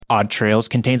Odd Trails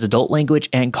contains adult language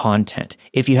and content.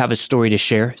 If you have a story to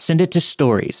share, send it to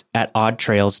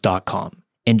stories@oddtrails.com.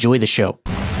 Enjoy the show.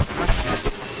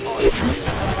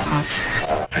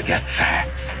 Forget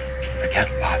facts. Forget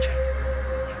logic.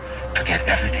 Forget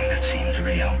everything that seems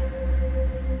real.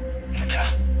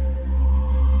 Just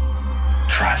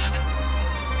trust.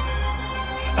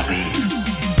 Believe.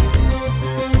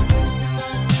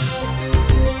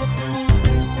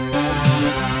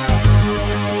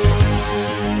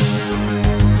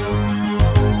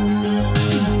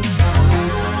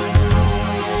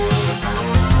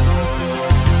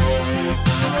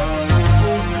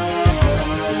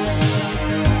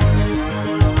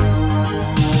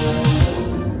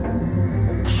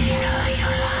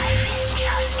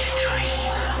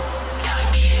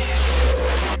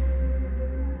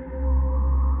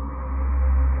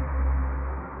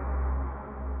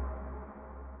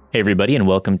 Hey, everybody, and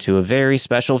welcome to a very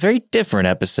special, very different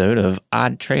episode of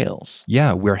Odd Trails.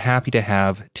 Yeah, we're happy to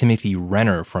have Timothy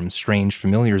Renner from Strange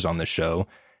Familiars on the show.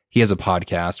 He has a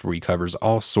podcast where he covers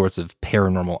all sorts of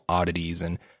paranormal oddities,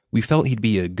 and we felt he'd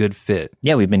be a good fit.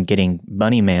 Yeah, we've been getting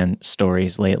Bunny Man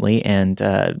stories lately, and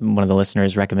one of the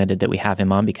listeners recommended that we have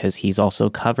him on because he's also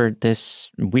covered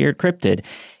this weird cryptid,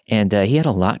 and he had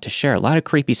a lot to share, a lot of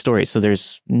creepy stories, so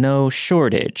there's no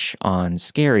shortage on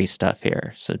scary stuff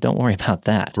here, so don't worry about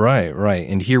that. Right.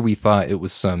 And here we thought it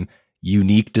was some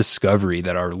unique discovery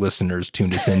that our listeners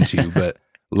tuned us into, but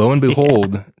lo and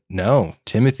behold, no,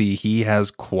 Timothy, he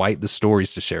has quite the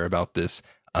stories to share about this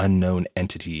unknown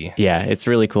entity. Yeah, it's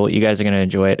really cool. You guys are going to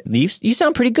enjoy it. You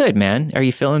sound pretty good, man. Are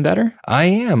you feeling better? I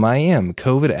am.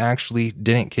 COVID actually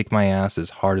didn't kick my ass as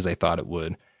hard as I thought it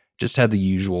would. Just had the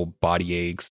usual body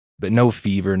aches, but no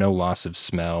fever, no loss of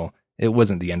smell. It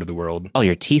wasn't the end of the world. Oh,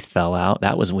 your teeth fell out.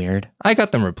 That was weird. I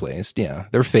got them replaced. Yeah,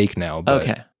 they're fake now, but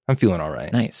okay. I'm feeling all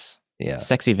right. Nice. Yeah.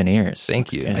 Sexy veneers.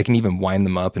 Thank you. Good. I can even wind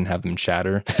them up and have them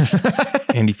chatter.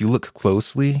 And if you look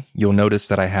closely, you'll notice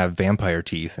that I have vampire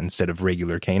teeth instead of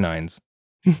regular canines.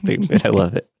 Dude, I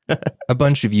love it. A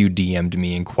bunch of you DM'd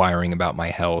me inquiring about my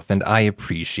health, and I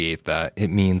appreciate that. It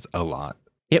means a lot.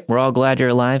 Yep, we're all glad you're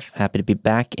alive. Happy to be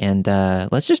back. And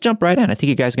let's just jump right in. I think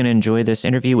you guys are going to enjoy this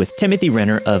interview with Timothy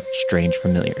Renner of Strange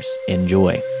Familiars.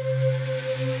 Enjoy.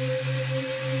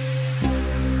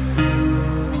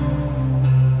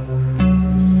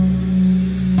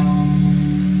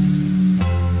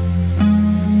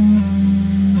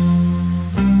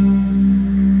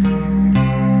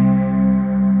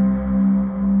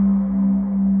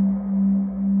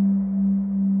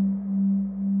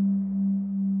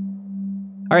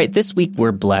 All right, this week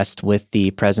we're blessed with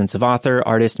the presence of author,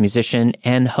 artist, musician,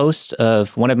 and host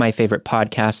of one of my favorite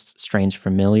podcasts, Strange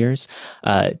Familiars,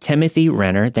 Timothy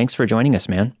Renner. Thanks for joining us,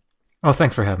 man. Oh,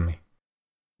 thanks for having me.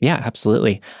 Yeah,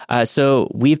 absolutely. So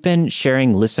we've been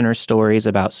sharing listener stories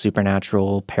about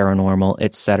supernatural, paranormal,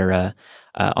 etc.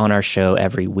 On our show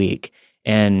every week.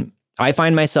 And I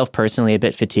find myself personally a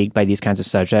bit fatigued by these kinds of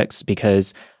subjects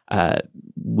because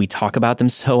we talk about them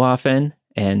so often.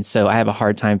 And so I have a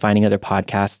hard time finding other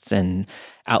podcasts and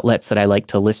outlets that I like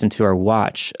to listen to or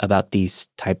watch about these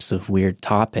types of weird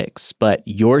topics. But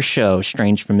your show,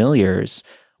 Strange Familiars,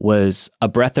 was a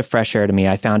breath of fresh air to me.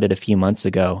 I found it a few months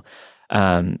ago.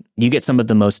 You get some of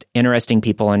the most interesting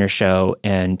people on your show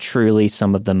and truly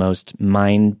some of the most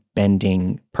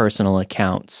mind-bending personal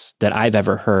accounts that I've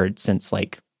ever heard since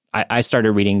I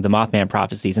started reading the Mothman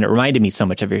prophecies, and it reminded me so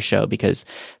much of your show because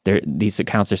these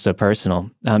accounts are so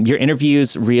personal. Your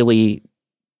interviews really,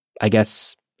 I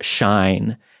guess,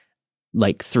 shine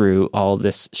through all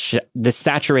this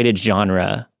saturated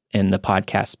genre in the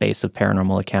podcast space of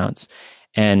paranormal accounts.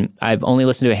 And I've only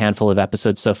listened to a handful of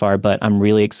episodes so far, but I'm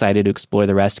really excited to explore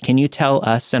the rest. Can you tell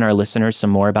us and our listeners some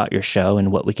more about your show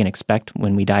and what we can expect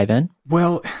when we dive in?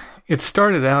 Well, it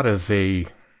started out as I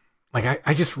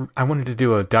wanted to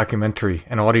do an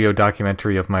audio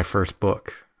documentary of my first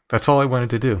book. That's all I wanted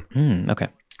to do. Okay.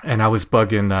 And I was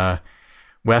bugging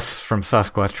Wes from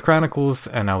Sasquatch Chronicles,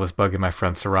 and I was bugging my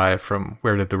friend Soraya from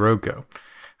Where Did the Road Go?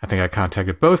 I think I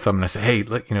contacted both of them and I said, hey,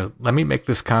 let me make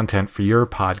this content for your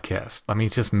podcast. Let me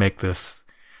just make this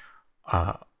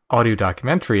audio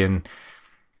documentary. And,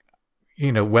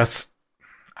 Wes,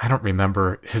 I don't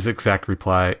remember his exact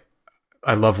reply.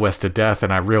 I love Wes to death,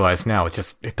 and I realize now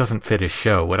it doesn't fit his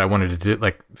show. What I wanted to do,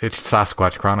 it's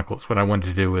Sasquatch Chronicles. What I wanted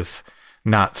to do was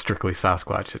not strictly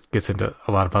Sasquatch. It gets into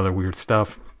a lot of other weird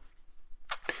stuff.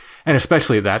 And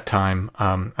especially at that time,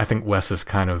 I think Wes has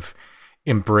kind of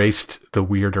embraced the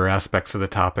weirder aspects of the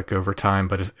topic over time,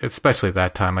 but especially at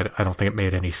that time, I don't think it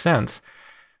made any sense.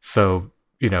 So,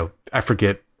 I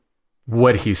forget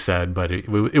what he said, but it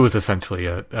was essentially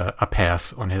a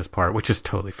pass on his part, which is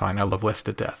totally fine. I love Wes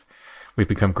to death. We've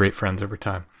become great friends over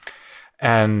time.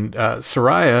 And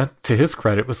Soraya, to his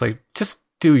credit, was like, just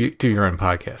do your own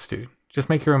podcast, dude. Just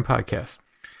make your own podcast.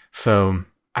 So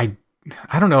I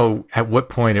don't know at what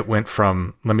point it went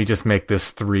from, let me just make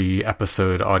this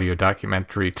 3-episode audio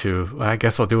documentary to, I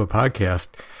guess I'll do a podcast.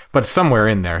 But somewhere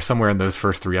in those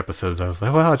first 3 episodes, I was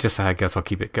like, well, I guess I'll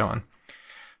keep it going.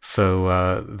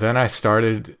 So then I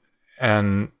started,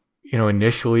 and,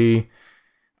 initially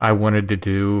I wanted to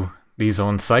do these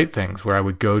on-site things where I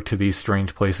would go to these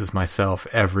strange places myself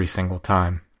every single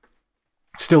time.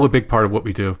 Still a big part of what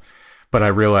we do. But I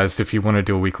realized if you want to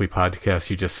do a weekly podcast,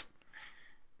 you just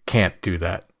can't do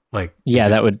that.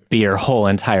 That would be your whole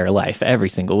entire life every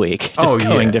single week, just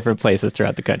going different places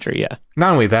throughout the country. Yeah.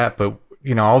 Not only that, but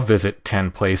I'll visit 10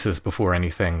 places before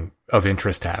anything of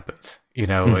interest happens.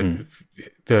 Mm-hmm.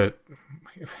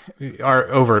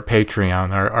 Over at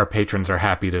Patreon, our patrons are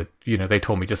happy to, they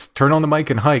told me just turn on the mic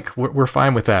and hike. We're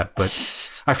fine with that, but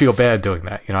I feel bad doing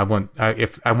that. I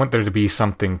want there to be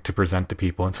something to present to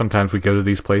people, and sometimes we go to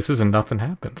these places and nothing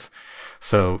happens.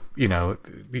 So,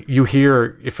 you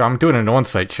hear, if I'm doing an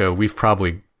on-site show, we've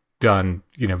probably done,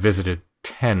 visited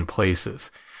 10 places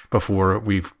before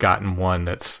we've gotten one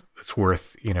that's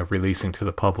worth, releasing to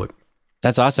the public.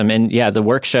 That's awesome. And yeah, the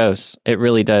work shows. It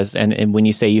really does. And when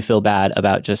you say you feel bad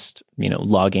about just,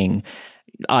 logging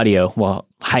audio while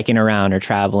hiking around or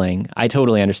traveling, I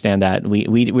totally understand that.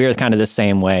 We are kind of the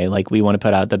same way. Like, we want to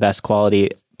put out the best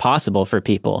quality possible for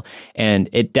people. And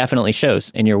it definitely shows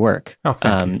in your work. Oh,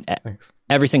 thank you. Thanks.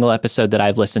 Every single episode that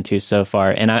I've listened to so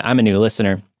far, and I'm a new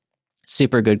listener,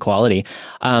 super good quality.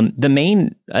 The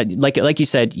main, like you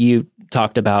said, you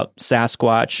talked about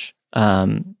Sasquatch,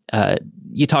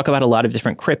 you talk about a lot of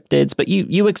different cryptids, but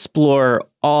you explore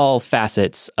all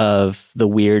facets of the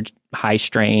weird, high,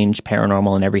 strange,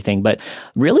 paranormal, and everything. But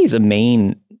really, the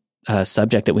main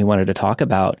subject that we wanted to talk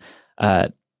about,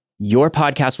 your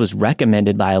podcast was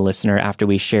recommended by a listener after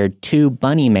we shared 2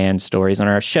 Bunny Man stories on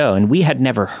our show, and we had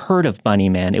never heard of Bunny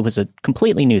Man. It was a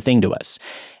completely new thing to us,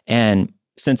 and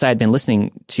since I had been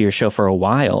listening to your show for a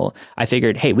while, I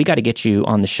figured, hey, we got to get you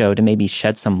on the show to maybe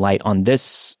shed some light on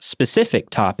this specific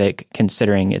topic,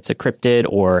 considering it's a cryptid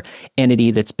or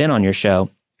entity that's been on your show.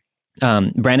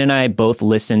 Brandon and I both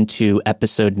listened to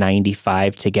episode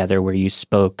 95 together, where you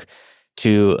spoke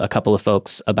to a couple of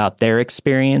folks about their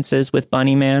experiences with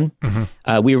Bunny Man.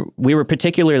 Mm-hmm. We were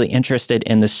particularly interested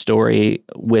in the story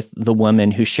with the woman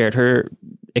who shared her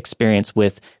experience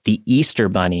with the Easter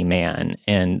Bunny Man.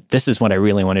 And this is what I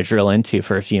really want to drill into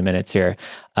for a few minutes here.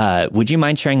 Would you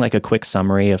mind sharing a quick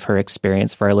summary of her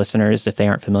experience for our listeners if they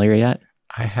aren't familiar yet?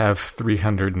 I have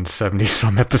 370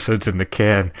 some episodes in the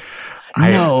can.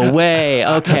 No way.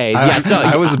 Okay. Yeah. So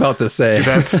I was about to say.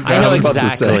 I know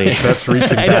exactly. That's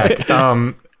reaching back.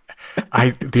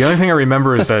 The only thing I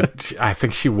remember is that I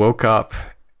think she woke up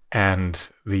and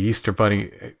the Easter Bunny.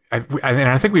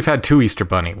 I think we've had 2 Easter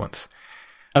Bunny ones.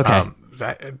 Okay.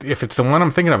 If it's the one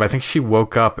I'm thinking of, I think she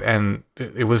woke up and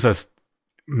it was a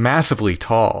massively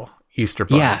tall Easter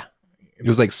Bunny. Yeah. It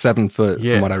was 7 foot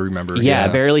from what I remember.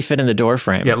 Yeah, barely fit in the door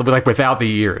frame. Yeah, without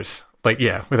the ears.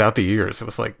 Without the ears. It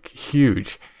was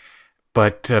huge.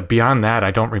 But beyond that,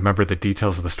 I don't remember the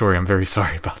details of the story. I'm very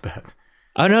sorry about that.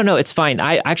 Oh, no, it's fine.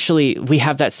 We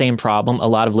have that same problem. A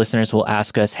lot of listeners will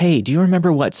ask us, hey, do you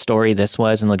remember what story this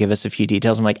was? And they'll give us a few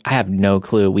details. I'm like, I have no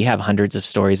clue. We have hundreds of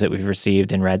stories that we've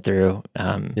received and read through.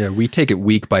 Yeah, we take it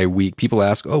week by week. People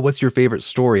ask, oh, what's your favorite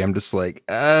story? I'm just like,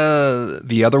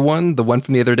 the other one, the one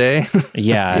from the other day.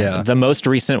 Yeah, the most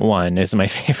recent one is my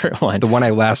favorite one. The one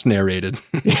I last narrated.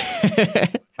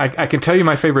 I can tell you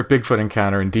my favorite Bigfoot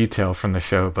encounter in detail from the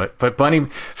show, but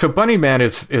Bunny Man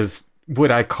is what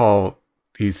I call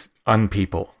these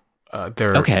unpeople.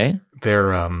 They're okay.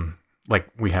 They're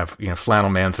we have Flannel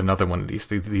Man's another one of these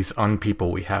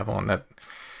unpeople we have on that.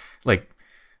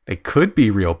 They could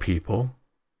be real people,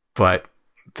 but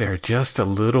they're just a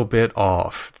little bit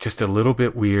off, just a little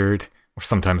bit weird, or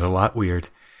sometimes a lot weird.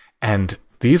 And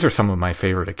these are some of my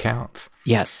favorite accounts.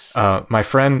 Yes. My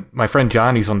friend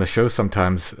John, he's on the show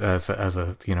sometimes as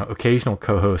a occasional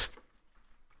co-host.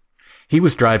 He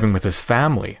was driving with his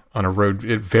family on a road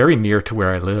very near to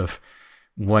where I live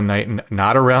one night,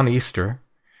 not around Easter,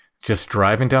 just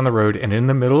driving down the road. And in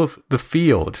the middle of the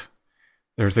field,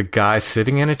 there's a guy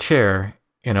sitting in a chair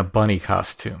in a bunny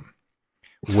costume,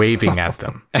 waving at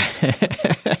them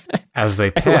as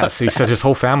they pass. He said his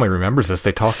whole family remembers this.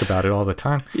 They talked about it all the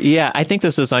time. Yeah, I think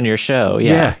this was on your show.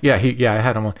 Yeah. I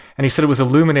had him on. And he said it was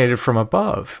illuminated from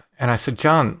above. And I said,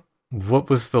 John, what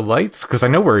was the lights? Because I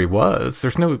know where he was.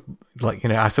 There's no, like,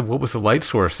 I said, what was the light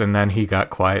source? And then he got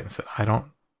quiet and said, I don't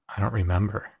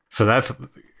remember. So that's,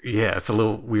 yeah, it's a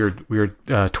little weird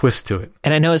twist to it.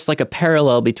 And I know it's like a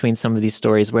parallel between some of these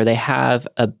stories where they have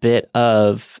a bit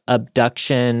of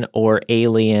abduction or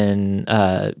alien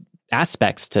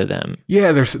aspects to them.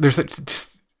 Yeah, there's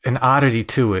just an oddity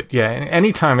to it. Yeah, and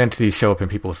anytime entities show up in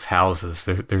people's houses,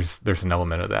 there's an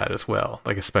element of that as well.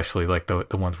 Like especially like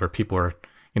the ones where people are,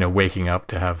 waking up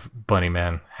to have Bunny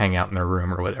Man hang out in their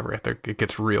room or whatever. It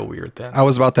gets real weird then. I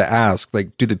was about to ask,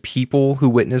 like, do the people who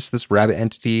witness this rabbit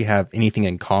entity have anything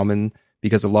in common?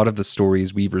 Because a lot of the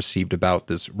stories we've received about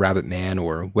this rabbit man,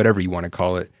 or whatever you want to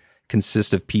call it,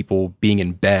 consist of people being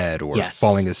in bed or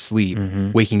falling asleep,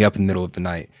 waking up in the middle of the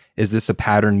night. Is this a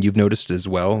pattern you've noticed as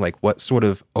well? Like, what sort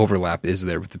of overlap is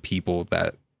there with the people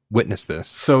that witness this?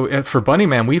 So for Bunny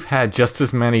Man, we've had just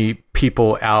as many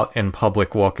people out in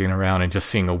public walking around and just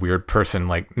seeing a weird person,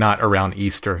 like not around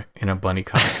Easter in a bunny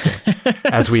costume.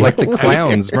 As we like the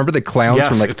clowns. Remember the clowns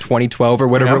from like 2012 or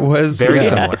whatever it was? Very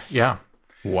similar. Yeah.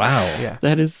 Wow. Yeah.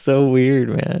 That is so weird,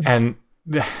 man. And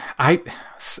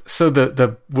so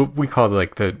the what we call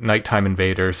like the nighttime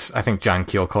invaders. I think John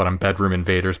Keel called them bedroom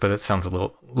invaders, but that sounds a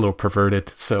little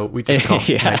perverted. So we just call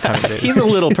them nighttime invaders. He's a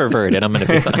little perverted. I'm going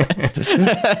to be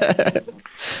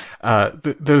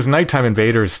honest. Those nighttime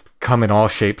invaders come in all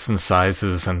shapes and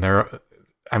sizes, and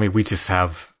we just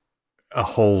have a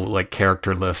whole like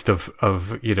character list of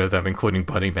them, including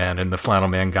Bunny Man and the Flannel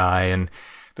Man guy, and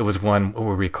there was one, what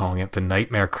were we calling it? The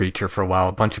nightmare creature for a while.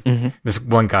 A bunch of, this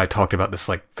one guy talked about this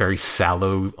like very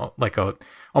sallow, like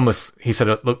almost, he said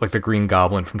it looked like the Green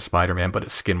Goblin from Spider-Man, but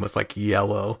his skin was like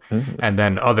yellow. And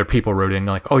then other people wrote in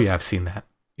like, oh yeah, I've seen that.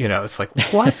 It's like,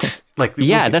 what? Like,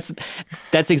 yeah,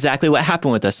 that's exactly what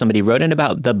happened with us. Somebody wrote in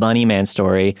about the Bunny Man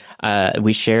story.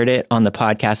 We shared it on the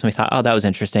podcast and we thought, oh, that was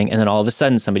interesting. And then all of a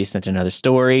sudden somebody sent another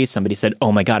story. Somebody said,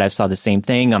 oh my God, I saw the same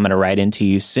thing. I'm going to write into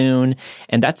you soon.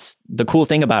 And that's the cool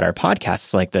thing about our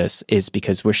podcasts like this, is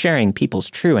because we're sharing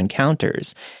people's true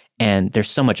encounters. And there's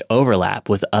so much overlap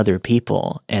with other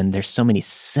people, and there's so many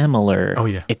similar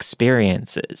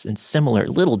experiences and similar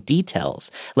little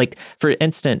details. Like, for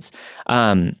instance,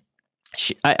 I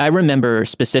remember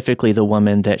specifically the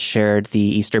woman that shared the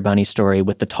Easter Bunny story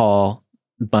with the tall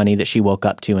bunny that she woke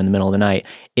up to in the middle of the night.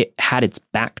 It had its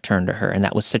back turned to her, and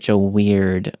that was such a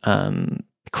weird,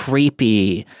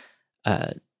 creepy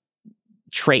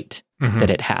trait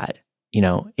that it had.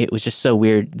 It was just so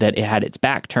weird that it had its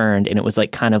back turned, and it was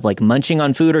like kind of like munching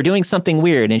on food or doing something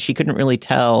weird. And she couldn't really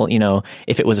tell,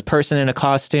 if it was a person in a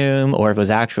costume or if it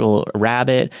was actual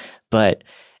rabbit. But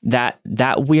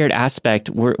that weird aspect,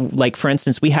 were like, for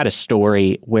instance, we had a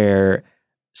story where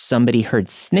somebody heard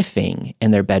sniffing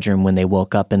in their bedroom when they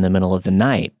woke up in the middle of the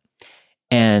night,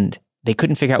 and they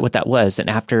couldn't figure out what that was. And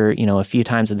after, a few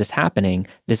times of this happening,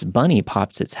 this bunny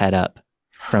pops its head up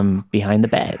from behind the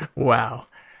bed. Wow.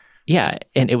 Yeah,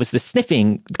 and it was the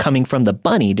sniffing coming from the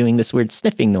bunny doing this weird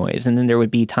sniffing noise. And then there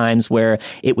would be times where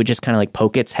it would just kind of like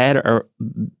poke its head or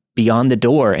beyond the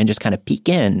door and just kind of peek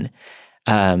in.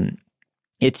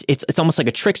 It's almost like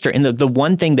a trickster. And the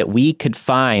one thing that we could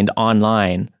find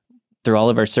online through all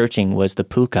of our searching was the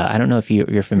puka. I don't know if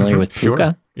you're familiar with puka.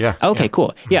 Sure. Yeah. Okay,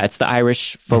 cool. Yeah, it's the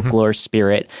Irish folklore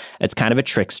spirit. It's kind of a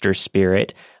trickster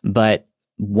spirit, but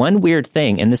one weird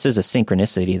thing, and this is a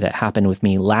synchronicity that happened with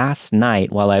me last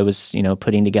night while I was,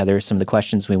 putting together some of the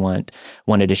questions we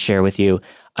wanted to share with you.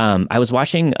 I was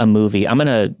watching a movie. I'm going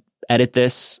to edit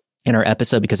this in our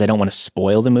episode because I don't want to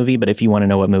spoil the movie, but if you want to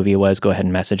know what movie it was, go ahead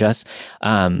and message us.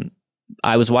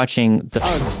 I was watching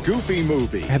a Goofy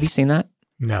movie. Have you seen that?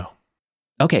 No.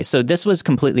 Okay, so this was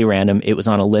completely random. It was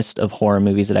on a list of horror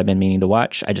movies that I've been meaning to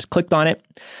watch. I just clicked on it,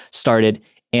 started,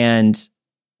 and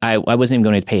I wasn't even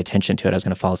going to pay attention to it. I was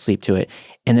going to fall asleep to it.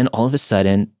 And then all of a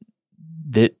sudden,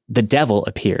 the devil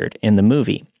appeared in the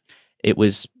movie. It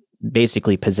was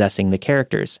basically possessing the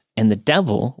characters. And the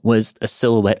devil was a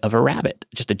silhouette of a rabbit,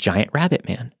 just a giant rabbit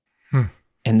man.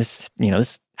 And this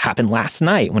happened last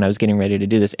night when I was getting ready to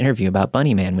do this interview about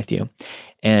Bunny Man with you.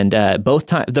 And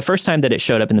the first time that it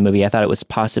showed up in the movie, I thought it was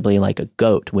possibly like a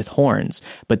goat with horns.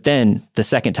 But then the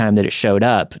second time that it showed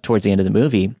up towards the end of the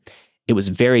movie, it was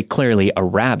very clearly a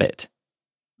rabbit.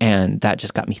 And that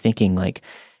just got me thinking, like,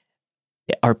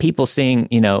 are people seeing,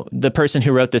 the person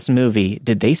who wrote this movie,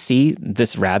 did they see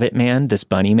this rabbit man, this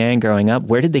bunny man growing up?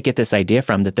 Where did they get this idea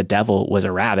from that the devil was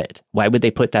a rabbit? Why would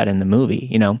they put that in the movie?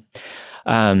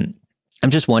 I'm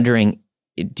just wondering,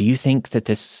 do you think that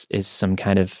this is some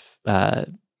kind of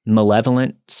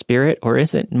malevolent spirit, or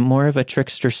is it more of a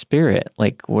trickster spirit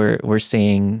like we're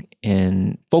seeing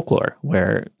in folklore,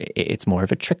 where it's more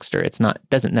of a trickster? It's not,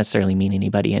 doesn't necessarily mean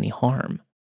anybody any harm.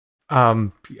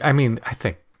 I mean, I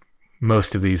think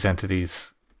most of these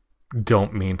entities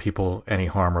don't mean people any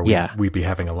harm, or we'd be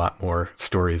having a lot more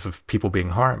stories of people being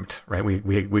harmed, right?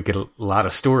 We get a lot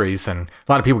of stories, and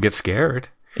a lot of people get scared.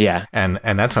 Yeah. And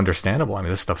that's understandable. I mean,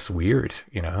 this stuff's weird,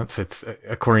 you know, it's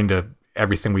according to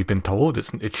everything we've been told,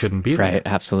 it shouldn't be right. There.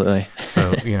 Absolutely.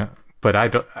 So, you know, but I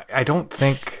don't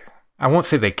think, I won't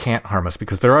say they can't harm us,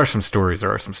 because there are some stories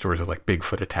of like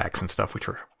Bigfoot attacks and stuff, which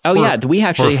are we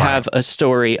actually horrifying. have a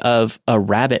story of a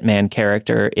Rabbit Man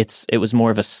character. It was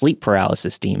more of a sleep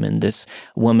paralysis demon. This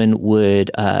woman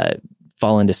would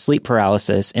fall into sleep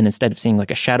paralysis, and instead of seeing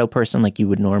like a shadow person like you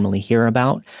would normally hear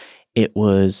about, it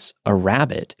was a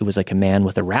rabbit. It was like a man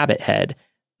with a rabbit head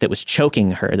that was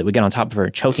choking her, that would get on top of her,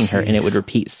 choking her, and it would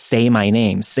repeat, say my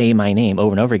name,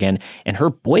 over and over again. And her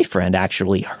boyfriend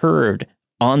actually heard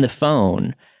on the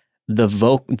phone the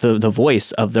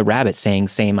voice of the rabbit saying,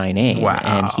 say my name.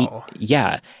 Wow.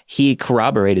 And he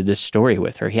corroborated this story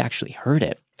with her. He actually heard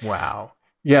it. Wow.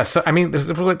 Yeah. So, I mean,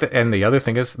 and the other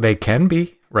thing is they can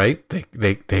be, right?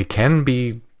 They can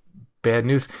be bad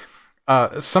news.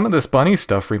 Some of this bunny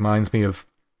stuff reminds me of,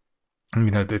 you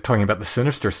know, they're talking about the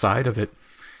sinister side of it.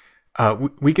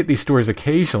 We get these stories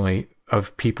occasionally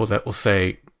of people that will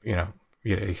say,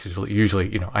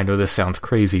 usually, I know this sounds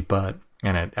crazy, but,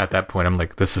 and at that point I'm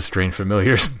like, this is strange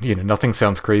familiar. Nothing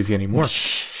sounds crazy anymore.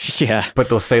 Yeah. But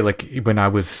they'll say, like, when I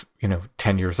was,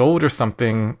 10 years old or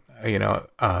something,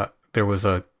 there was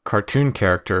a cartoon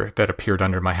character that appeared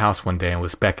under my house one day and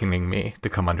was beckoning me to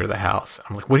come under the house.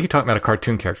 I'm like, what are you talking about, a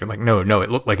cartoon character? I'm like, no,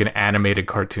 it looked like an animated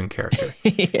cartoon character.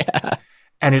 Yeah.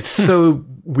 And it's so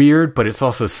weird, but it's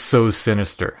also so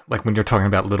sinister. Like when you're talking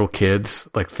about little kids,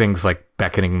 like things like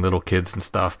beckoning little kids and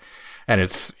stuff. And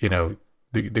it's,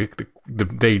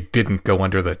 they didn't go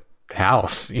under the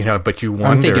house, but you wonder.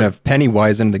 I'm thinking of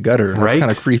Pennywise in the gutter. That's right? kind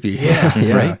of creepy. Yeah,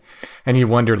 yeah. Right. And you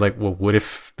wonder, like, well, what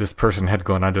if this person had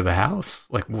gone under the house?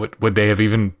 Like, would they have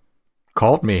even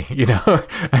called me?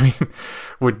 I mean,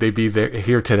 would they be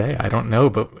here today? I don't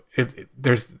know, but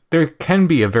there can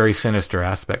be a very sinister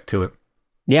aspect to it.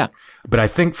 Yeah. But I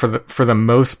think for the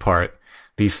most part,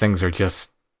 these things are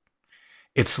just,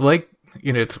 it's like,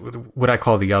 it's what I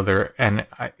call the other, and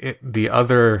the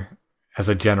other as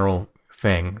a general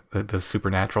thing, the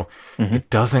supernatural, it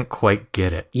doesn't quite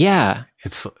get it. Yeah.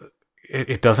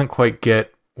 It doesn't quite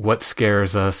get what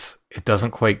scares us. It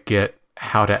doesn't quite get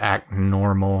how to act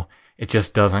normal. It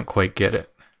just doesn't quite get it.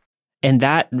 And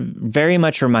that very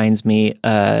much reminds me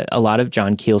a lot of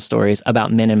John Keel stories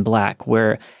about Men in Black,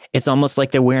 where it's almost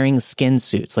like they're wearing skin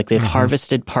suits, like they've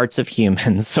harvested parts of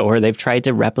humans, or they've tried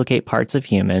to replicate parts of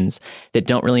humans that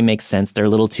don't really make sense. They're a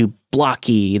little too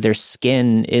blocky. Their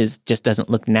skin just doesn't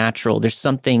look natural. There's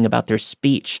something about their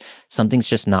speech. Something's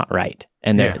just not right.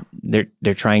 And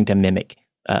they're trying to mimic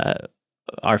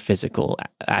our physical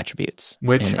attributes.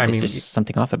 Which, and it's just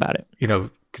something off about it.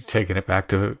 Taking it back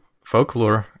to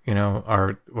folklore,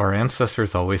 our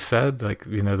ancestors always said, like,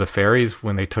 the fairies,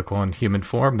 when they took on human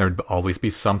form, there'd always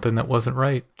be something that wasn't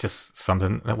right, just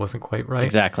something that wasn't quite right.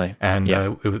 Exactly. And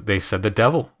they said the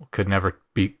devil could never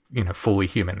be, fully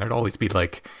human. There'd always be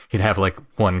like, he'd have like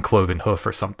one cloven hoof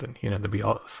or something, there'd be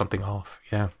something off.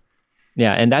 Yeah.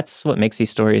 Yeah, and that's what makes these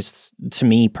stories, to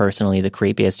me personally, the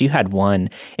creepiest. You had one.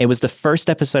 It was the first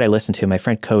episode I listened to. My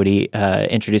friend Cody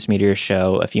introduced me to your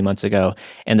show a few months ago.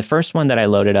 And the first one that I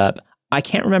loaded up, I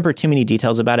can't remember too many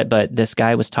details about it, but this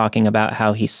guy was talking about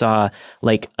how he saw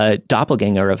like a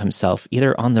doppelganger of himself,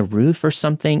 either on the roof or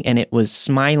something, and it was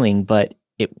smiling, but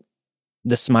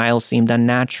the smile seemed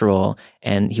unnatural,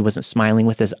 and he wasn't smiling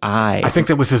with his eyes. I think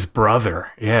that was his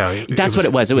brother. Yeah. That's what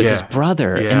it was. It was his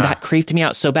brother. Yeah. And that creeped me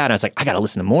out so bad. I was like, I got to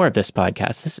listen to more of this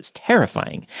podcast. This is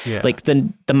terrifying. Yeah. Like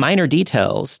the minor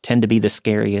details tend to be the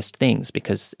scariest things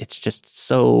because it's just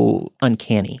so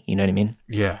uncanny. You know what I mean?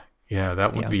 Yeah. Yeah.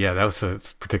 That was a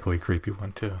particularly creepy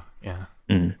one too. Yeah.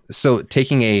 So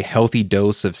taking a healthy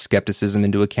dose of skepticism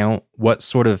into account, what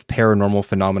sort of paranormal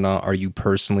phenomena are you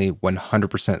personally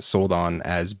 100% sold on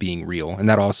as being real? And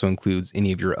that also includes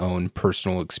any of your own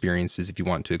personal experiences, if you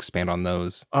want to expand on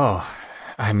those. Oh,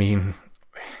 I mean,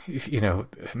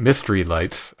 mystery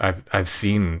lights, I've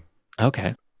seen.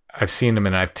 Okay. I've seen them,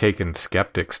 and I've taken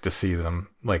skeptics to see them,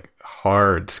 like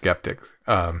hard skeptics.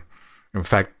 In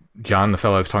fact, John, the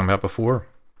fellow I was talking about before,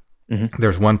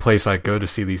 there's one place I go to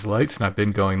see these lights, and I've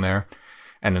been going there,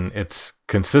 and it's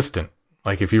consistent.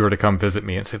 Like if you were to come visit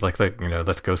me and say, like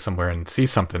let's go somewhere and see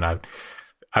something,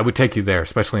 I would take you there,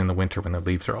 especially in the winter when the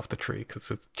leaves are off the tree,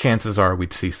 because chances are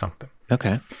we'd see something.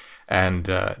 Okay. And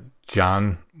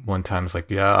John one time was like,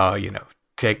 yeah,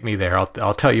 take me there.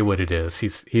 I'll tell you what it is.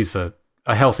 He's a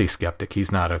healthy skeptic.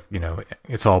 He's not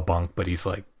it's all bunk, but he's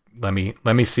like, let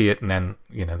me see it, and then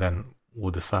then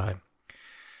we'll decide.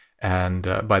 And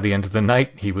by the end of the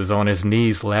night, he was on his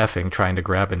knees laughing, trying to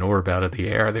grab an orb out of the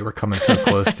air. They were coming so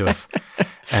close to us,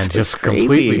 and just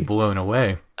completely blown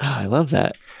away. Oh, I love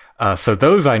that. So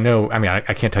those I know. I mean, I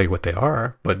can't tell you what they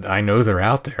are, but I know they're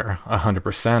out there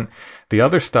 100%. The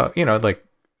other stuff, like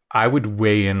I would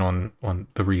weigh in on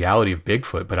the reality of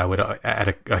Bigfoot, but I would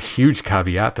add a huge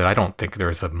caveat that I don't think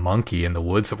there's a monkey in the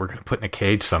woods that we're going to put in a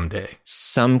cage someday.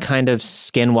 Some kind of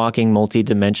skin-walking,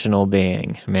 multi-dimensional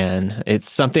being, man. It's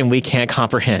something we can't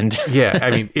comprehend. Yeah,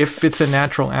 I mean, if it's a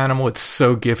natural animal, it's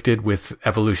so gifted with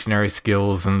evolutionary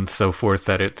skills and so forth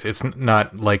that it's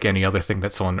not like any other thing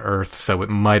that's on Earth, so it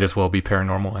might as well be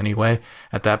paranormal anyway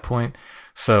at that point.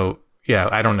 So yeah,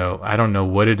 I don't know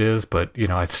what it is, but,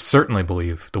 I certainly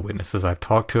believe the witnesses I've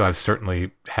talked to. I've certainly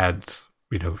had,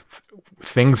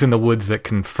 things in the woods that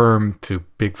confirm to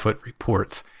Bigfoot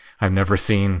reports. I've never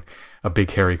seen a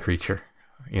big hairy creature,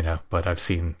 but I've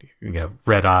seen,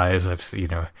 red eyes. I've,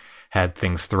 had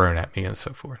things thrown at me and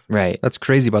so forth. Right. That's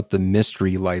crazy about the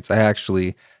mystery lights.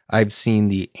 I've seen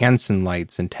the Anson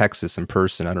lights in Texas in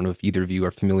person. I don't know if either of you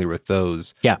are familiar with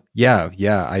those. Yeah.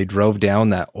 Yeah. I drove down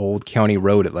that old county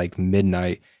road at like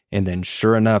midnight, and then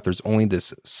sure enough, there's only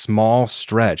this small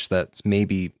stretch that's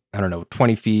maybe,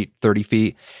 20 feet, 30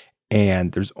 feet.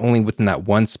 And there's only within that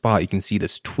one spot, you can see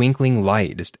this twinkling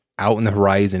light just out in the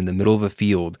horizon in the middle of a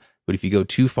field. But if you go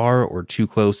too far or too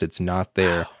close, it's not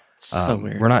there. So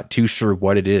weird. We're not too sure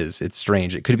what it is. It's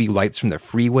strange. It could be lights from the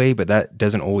freeway, but that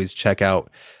doesn't always check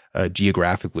out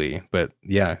geographically. But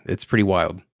yeah, it's pretty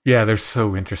wild. Yeah, they're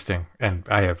so interesting, and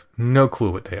I have no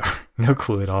clue what they are. No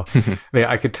clue at all.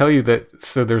 I could tell you that.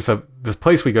 So there's this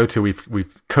place we go to.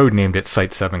 We've codenamed it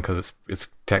Site 7 because it's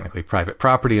technically private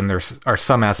property, and there are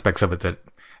some aspects of it that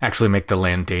actually make the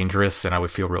land dangerous, and I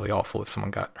would feel really awful if someone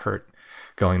got hurt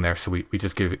going there. So we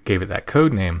just gave it that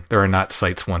code name. There are not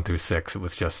sites 1 through 6. It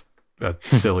was just a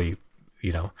silly,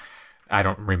 I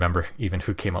don't remember even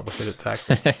who came up with it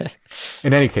exactly.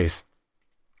 In any case,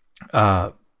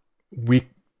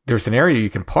 there's an area you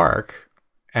can park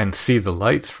and see the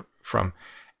lights from,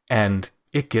 and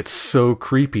it gets so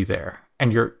creepy there.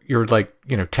 And you're like,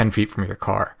 10 feet from your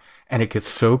car, and it gets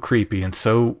so creepy and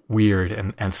so weird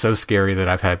and so scary that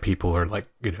I've had people who are like,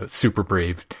 super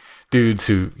brave dudes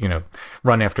who,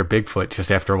 run after Bigfoot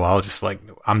just after a while, just like,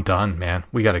 I'm done, man.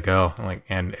 We got to go.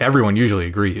 And everyone usually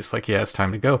agrees, like, yeah, it's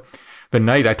time to go. The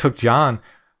night I took John,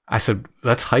 I said,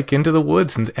 let's hike into the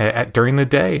woods during the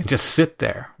day and just sit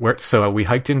there. So we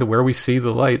hiked into where we see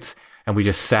the lights, and we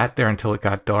just sat there until it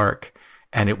got dark.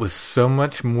 And it was so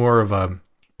much more of a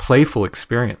playful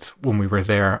experience when we were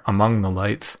there among the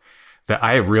lights that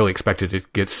I really expected it to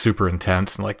get super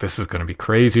intense and like, this is going to be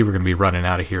crazy. We're going to be running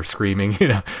out of here screaming,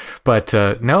 But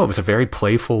no, it was a very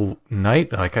playful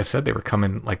night. Like I said, they were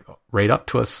coming like right up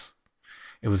to us.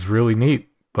 It was really neat.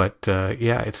 But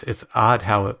yeah, it's odd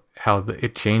how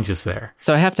it changes there.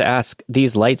 So I have to ask,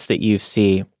 these lights that you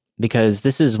see, because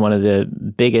this is one of the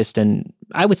biggest and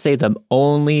I would say the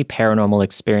only paranormal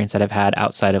experience that I've had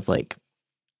outside of like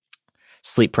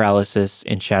sleep paralysis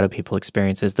and shadow people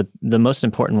experiences. The most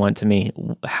important one to me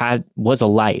was a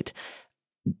light.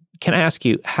 Can I ask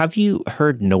you, have you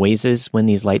heard noises when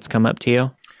these lights come up to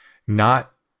you?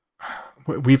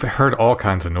 We've heard all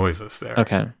kinds of noises there.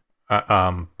 Okay.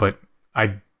 But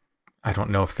I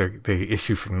don't know if they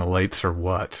issue from the lights or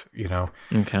what,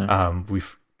 Okay.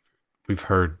 We've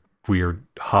heard weird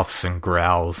huffs and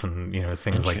growls and,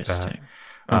 things like that.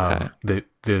 Okay.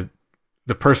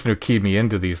 The person who keyed me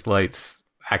into these lights,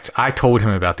 I told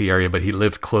him about the area, but he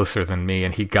lived closer than me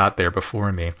and he got there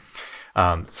before me.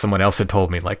 Someone else had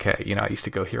told me like, hey, I used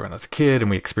to go here when I was a kid and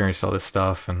we experienced all this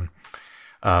stuff. And,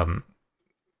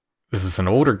 this is an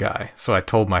older guy. So I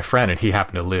told my friend, and he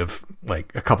happened to live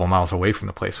like a couple miles away from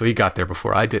the place. So he got there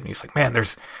before I did. And he's like, man,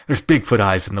 there's Bigfoot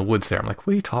eyes in the woods there. I'm like,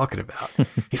 what are you talking about?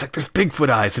 He's like, there's Bigfoot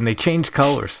eyes and they change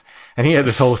colors. And he had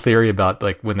this whole theory about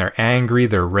like when they're angry,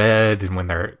 they're red. And when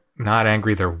they're not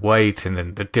angry, they're white. And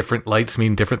then the different lights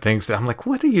mean different things. I'm like,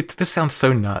 this sounds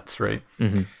so nuts, right?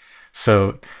 Mm-hmm.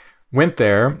 So went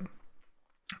there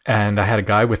and I had a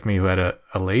guy with me who had a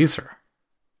laser,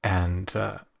 and,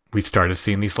 we started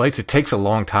seeing these lights. It takes a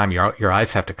long time. Your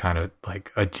eyes have to kind of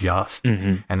like adjust,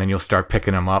 and then you'll start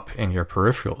picking them up in your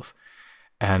peripherals.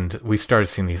 And we started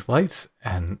seeing these lights,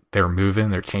 and they're moving,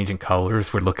 they're changing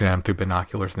colors. We're looking at them through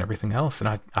binoculars and everything else.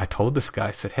 And I told this guy,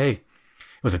 I said, hey,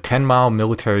 It was a 10-mile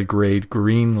military-grade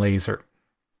green laser.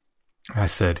 I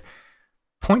said,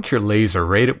 point your laser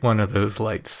right at one of those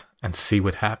lights and see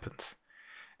what happens.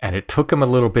 And it took him a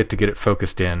little bit to get it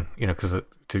focused in, because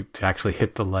to actually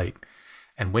hit the light.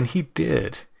 And when he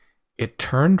did, it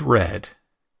turned red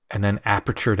and then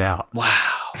apertured out.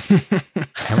 Wow.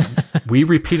 And we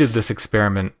repeated this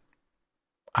experiment,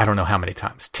 I don't know how many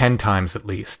times, 10 times at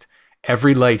least.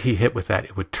 Every light he hit with that,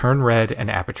 it would turn red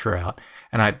and aperture out.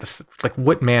 And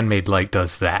what man-made light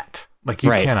does that? Like,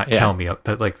 you cannot tell me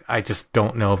that, I just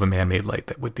don't know of a man-made light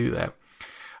that would do that.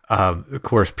 Of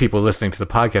course, people listening to the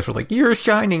podcast were like, you're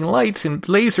shining lights and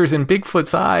lasers in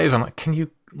Bigfoot's eyes. I'm like, can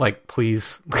you,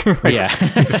 please? Yeah.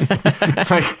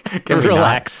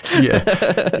 Relax.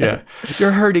 Yeah.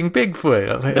 You're hurting Bigfoot.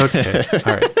 I was like, okay.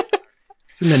 All right.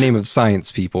 It's in the name of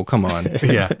science, people. Come on.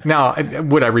 Yeah. Now,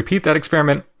 would I repeat that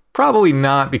experiment? Probably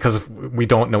not, because we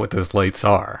don't know what those lights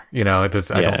are.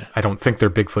 I don't think they're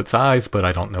Bigfoot's eyes, but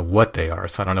I don't know what they are.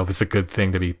 So I don't know if it's a good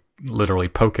thing to be literally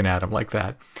poking at them like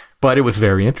that. But it was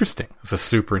very interesting. It was a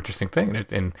super interesting thing.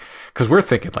 And because we're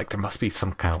thinking there must be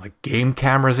some kind of game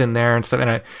cameras in there and stuff.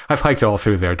 And I've hiked all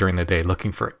through there during the day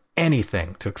looking for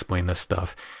anything to explain this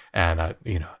stuff. And, I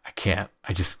can't.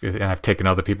 And I've taken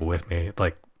other people with me.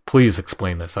 Please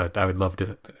explain this. I would love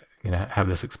to, have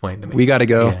this explained to me. We got to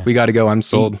go. Yeah. We got to go. I'm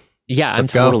sold. Yeah, I'm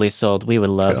totally sold. We would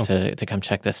love to come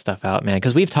check this stuff out, man.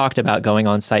 Because we've talked about going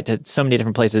on site to so many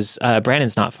different places.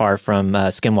 Brandon's not far from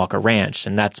Skinwalker Ranch,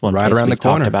 and that's one place we've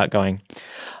talked about going.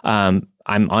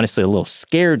 I'm honestly a little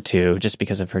scared too, just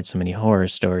because I've heard so many horror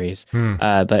stories.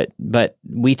 But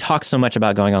we talk so much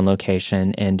about going on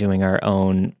location and doing our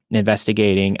own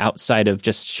investigating outside of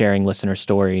just sharing listener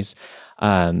stories.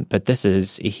 But this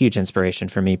is a huge inspiration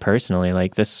for me personally.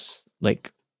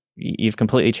 You've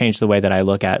completely changed the way that I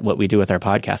look at what we do with our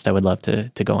podcast. I would love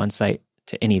to go on site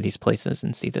to any of these places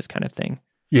and see this kind of thing.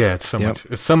 Yeah, it's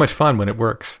so much fun when it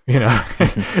works.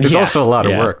 It's also a lot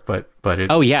of work, but it.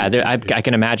 Oh yeah, I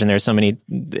can imagine there's so many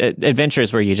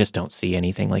adventures where you just don't see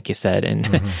anything, like you said, and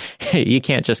you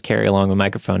can't just carry along a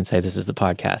microphone and say this is the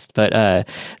podcast. But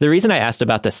the reason I asked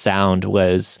about the sound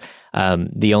was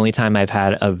the only time I've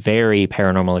had a very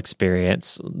paranormal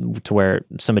experience to where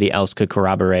somebody else could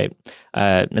corroborate,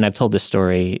 and I've told this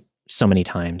story so many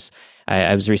times.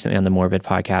 I was recently on the Morbid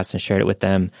podcast and shared it with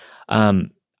them.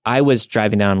 I was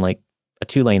driving down a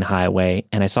 2-lane highway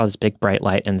and I saw this big bright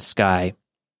light in the sky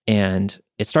and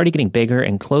it started getting bigger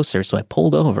and closer. So I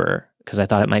pulled over because I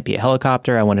thought it might be a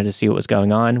helicopter. I wanted to see what was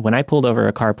going on. When I pulled over,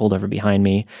 a car pulled over behind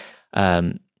me.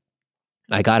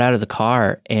 I got out of the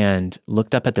car and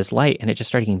looked up at this light and it just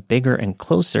started getting bigger and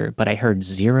closer, but I heard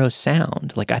zero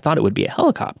sound. I thought it would be a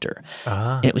helicopter.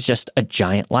 And it was just a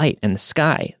giant light in the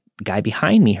sky. Guy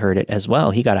behind me heard it as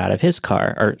well. He got out of his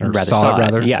car, or rather saw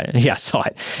it. Yeah, saw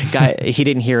it. Guy, he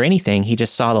didn't hear anything. He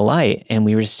just saw the light, and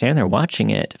we were just standing there watching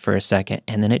it for a second,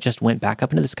 and then it just went back up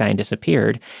into the sky and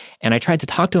disappeared. And I tried to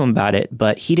talk to him about it,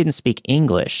 but he didn't speak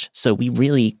English, so we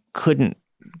really couldn't.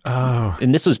 Oh,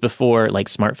 and this was before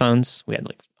smartphones. We had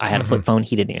I had a flip phone.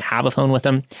 He didn't even have a phone with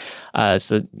him.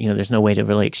 So, there's no way to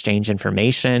really exchange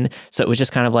information. So it was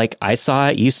just kind of I saw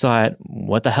it, you saw it.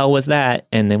 What the hell was that?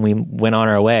 And then we went on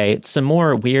our way. Some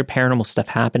more weird paranormal stuff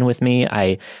happened with me.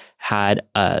 I had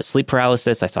sleep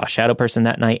paralysis. I saw a shadow person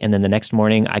that night. And then the next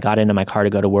morning I got into my car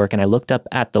to go to work and I looked up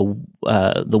at the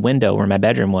window where my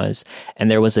bedroom was.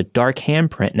 And there was a dark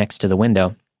handprint next to the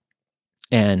window.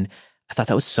 And I thought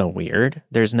that was so weird.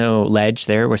 There's no ledge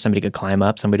there where somebody could climb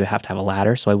up. Somebody would have to have a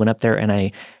ladder. So I went up there and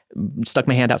I stuck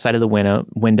my hand outside of the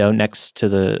window next to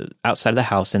the outside of the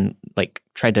house and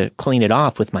tried to clean it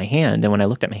off with my hand. And when I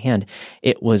looked at my hand,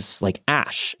 it was like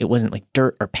ash. It wasn't like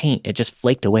dirt or paint. It just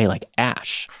flaked away like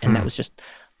ash. And that was just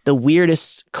the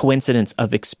weirdest coincidence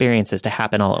of experiences to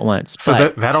happen all at once.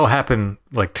 So that all happened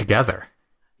together.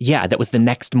 Yeah, that was the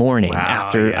next morning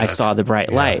after I saw the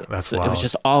bright light. So wild. It was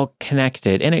just all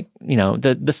connected. And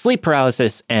the sleep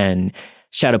paralysis and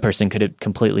shadow person could have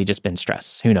completely just been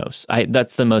stress. Who knows?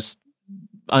 That's the most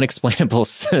unexplainable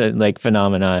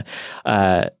phenomena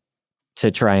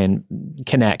to try and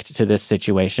connect to this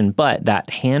situation. But that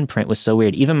handprint was so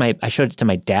weird. Even I showed it to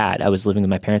my dad. I was living with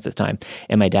my parents at the time.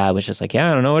 And my dad was just like, yeah,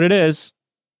 I don't know what it is.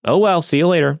 Oh, well, see you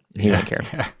later. He didn't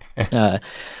care.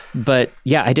 But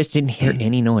yeah, I just didn't hear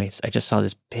any noise. I just saw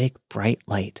this big bright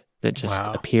light that just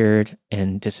appeared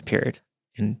and disappeared,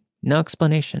 and no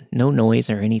explanation, no noise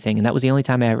or anything. And that was the only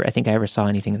time I think I ever saw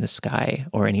anything in the sky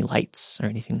or any lights or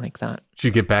anything like that. Did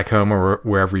you get back home or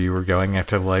wherever you were going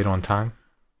after the light on time?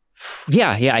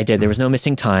 Yeah, I did. There was no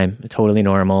missing time. Totally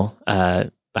normal.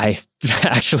 I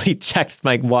actually checked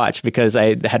my watch because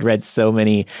I had read so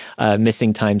many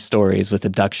missing time stories with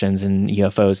abductions and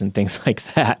UFOs and things like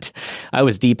that. I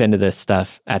was deep into this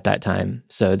stuff at that time.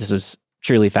 So this was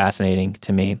truly fascinating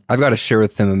to me. I've got to share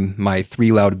with him my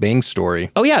 3 loud bangs story.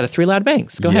 Oh, yeah, the 3 loud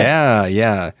bangs. Go ahead.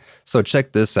 Yeah. So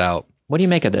check this out. What do you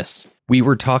make of this? We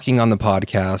were talking on the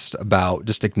podcast about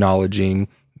just acknowledging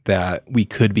that we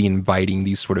could be inviting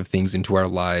these sort of things into our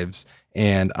lives.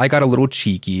 And I got a little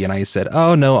cheeky and I said,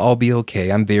 oh, no, I'll be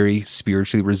okay. I'm very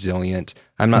spiritually resilient.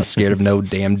 I'm not scared of no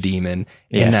damn demon.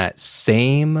 Yeah. In that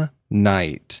same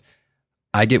night,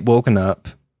 I get woken up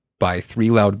by 3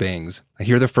 loud bangs. I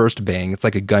hear the first bang. It's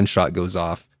like a gunshot goes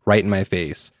off right in my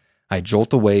face. I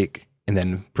jolt awake, and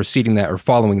then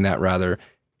following that rather,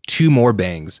 2 more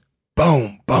bangs.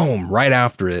 Boom, boom, right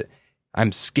after it.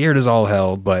 I'm scared as all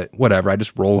hell, but whatever. I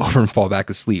just roll over and fall back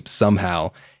asleep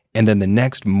somehow. And then the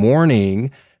next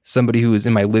morning, somebody who was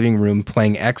in my living room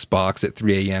playing Xbox at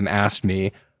 3 a.m. asked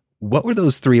me, what were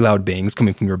those 3 loud bangs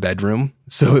coming from your bedroom?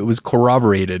 So it was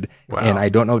corroborated, and I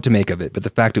don't know what to make of it. But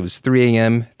the fact it was 3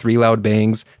 a.m., 3 loud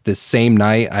bangs, this same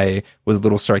night, I was a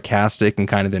little sarcastic and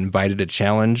kind of invited a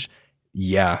challenge.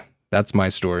 Yeah, that's my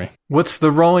story. What's the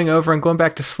rolling over and going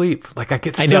back to sleep? Like, I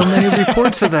get so many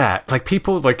reports of that. Like,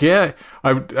 people like, yeah,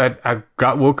 I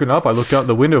got woken up. I looked out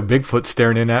the window, Bigfoot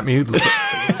staring in at me,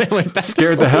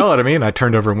 scared the hell out of me, and I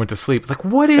turned over and went to sleep. Like,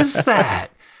 what is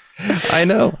that? I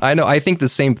know. I think the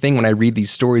same thing when I read these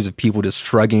stories of people just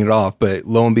shrugging it off, but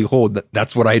lo and behold,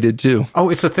 that's what I did too. Oh,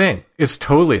 it's a thing. It's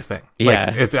totally a thing.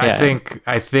 Yeah. Like,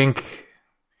 I think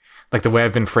like the way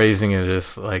I've been phrasing it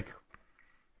is like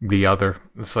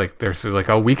it's like they're like,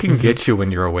 oh, we can get you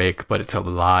when you're awake, but it's a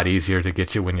lot easier to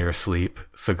get you when you're asleep.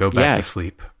 So go back to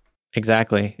sleep.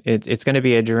 Exactly. It's going to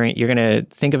be a dream. You're going to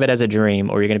think of it as a dream,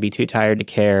 or you're going to be too tired to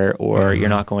care, or you're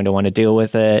not going to want to deal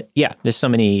with it. Yeah. There's so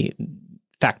many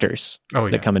factors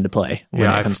that come into play when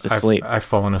it comes to sleep. I've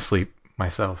fallen asleep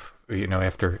myself,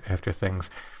 after things.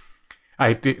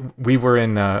 We were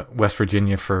in West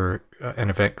Virginia for an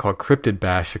event called Cryptid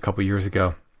Bash a couple years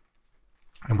ago,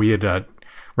 and we had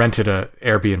rented a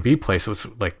Airbnb place. It was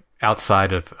like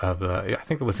outside of I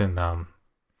think it was in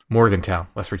Morgantown,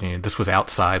 West Virginia. This was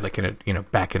outside, like in a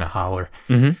back in a holler,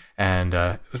 and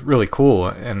it was really cool.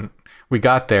 And we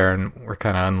got there and we're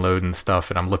kind of unloading stuff,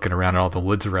 and I'm looking around at all the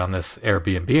woods around this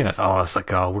Airbnb, and it's like,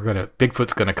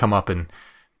 Bigfoot's gonna come up and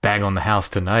bang on the house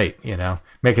tonight,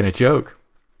 making a joke.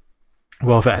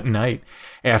 Well, that night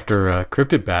after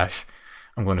Cryptid Bash,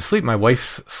 I'm going to sleep. My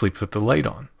wife sleeps with the light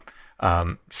on.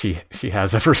 She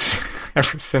has ever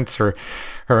since her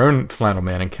own flannel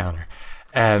man encounter,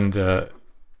 and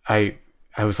I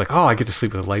was like, oh, I get to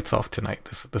sleep with the lights off tonight.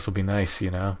 This will be nice,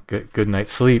 good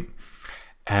night's sleep.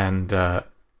 And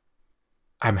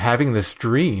I'm having this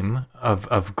dream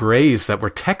of Greys that were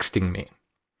texting me.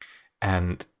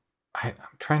 And I'm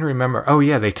trying to remember. Oh,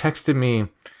 yeah, they texted me.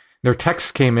 Their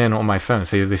texts came in on my phone.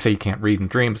 So they say you can't read in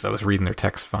dreams. I was reading their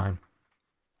texts fine.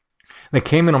 They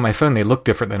came in on my phone. They looked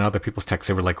different than other people's texts.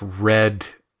 They were like red,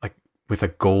 like with a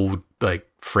gold like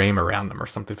frame around them or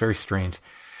something. Very strange.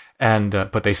 And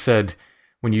but they said,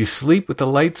 when you sleep with the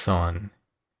lights on,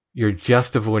 you're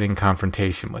just avoiding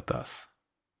confrontation with us.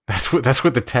 That's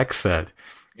what the text said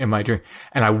in my dream.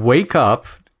 And I wake up,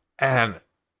 and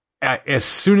as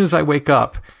soon as I wake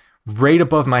up, right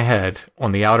above my head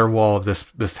on the outer wall of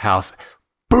this house,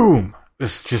 boom!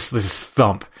 This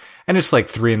thump, and it's like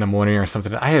 3 a.m. or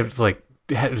something. I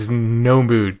had no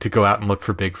mood to go out and look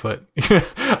for Bigfoot.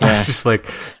 I was just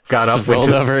like, got up,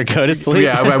 rolled over, and go to sleep.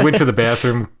 Yeah, I went to the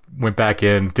bathroom, went back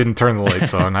in, didn't turn the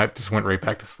lights on. I just went right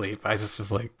back to sleep. I just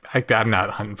was like, I'm not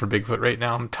hunting for Bigfoot right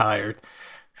now. I'm tired.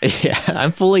 Yeah,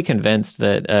 I'm fully convinced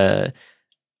that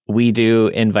we do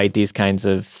invite these kinds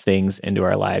of things into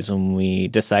our lives when we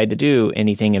decide to do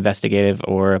anything investigative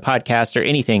or a podcast or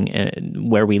anything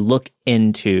where we look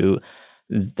into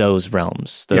those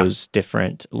realms, those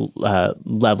different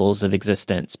levels of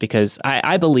existence. Because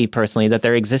I believe personally that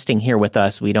they're existing here with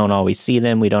us. We don't always see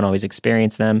them. We don't always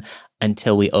experience them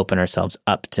until we open ourselves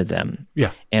up to them.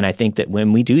 Yeah. And I think that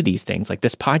when we do these things like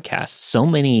this podcast, so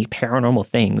many paranormal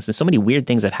things and so many weird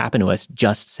things have happened to us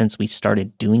just since we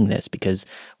started doing this, because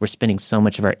we're spending so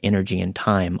much of our energy and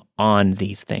time on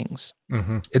these things.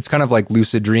 Mm-hmm. It's kind of like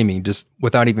lucid dreaming, just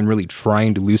without even really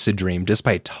trying to lucid dream. Just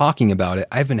by talking about it,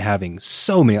 I've been having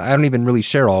so many. I don't even really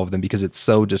share all of them because it's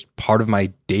so just part of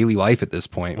my daily life at this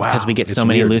point. Wow. Because we get so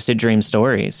many lucid dream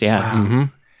stories. Yeah. Wow. Mm-hmm.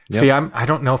 Yep. See, I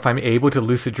don't know if I'm able to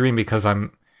lucid dream because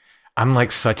I'm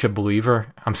like such a believer.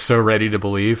 I'm so ready to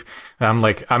believe.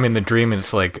 And I'm in the dream and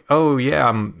it's like, oh yeah,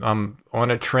 I'm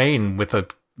on a train with a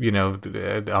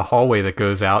a hallway that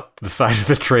goes out the side of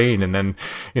the train and then,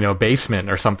 a basement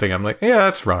or something. I'm like, yeah,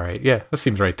 that's all right. Yeah, that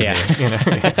seems right to me.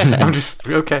 I'm just,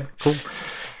 okay, cool.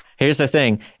 Here's the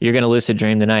thing. You're going to lucid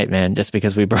dream tonight, man, just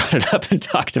because we brought it up and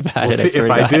talked about it. If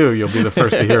I do, you'll be the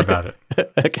first to hear about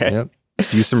it. Okay. Yep.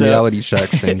 Do some reality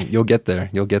checks and you'll get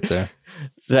there. You'll get there.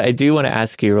 So I do want to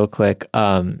ask you real quick.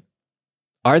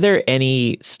 Are there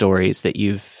any stories that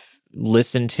you've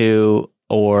listened to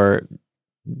or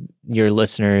your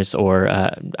listeners or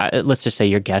let's just say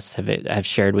your guests have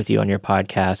shared with you on your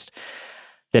podcast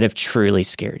that have truly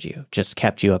scared you, just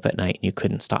kept you up at night and you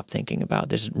couldn't stop thinking about,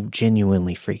 this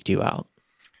genuinely freaked you out?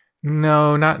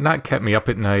 No, not kept me up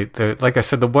at night. Like I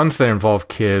said, the ones that involve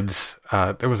kids,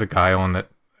 there was a guy on that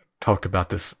talked about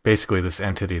this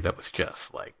entity that was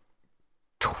just like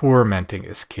tormenting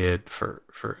his kid for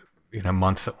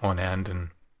months on end and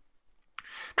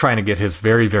trying to get his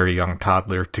very, very young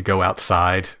toddler to go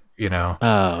outside,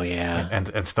 Oh, yeah.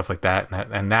 And stuff like that.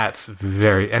 And that's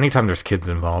anytime there's kids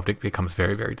involved, it becomes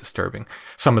very, very disturbing.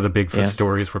 Some of the Bigfoot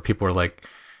stories where people are like,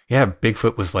 yeah,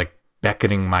 Bigfoot was like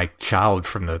beckoning my child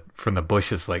from the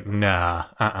bushes, like, nah,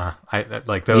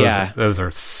 those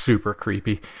are super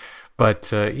creepy. But,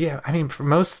 for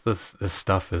most of this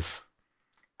stuff is,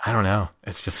 I don't know.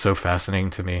 It's just so fascinating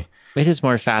to me. It is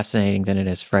more fascinating than it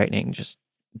is frightening. Just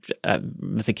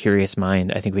with a curious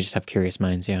mind. I think we just have curious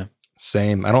minds. Yeah.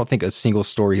 Same. I don't think a single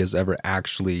story has ever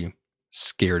actually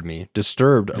scared me.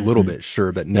 Disturbed a little bit,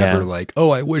 sure, but never like,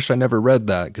 oh, I wish I never read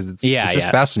that, because it's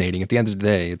just fascinating. At the end of the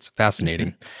day, it's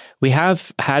fascinating. We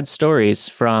have had stories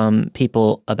from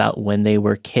people about when they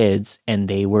were kids and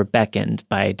they were beckoned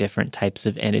by different types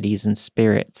of entities and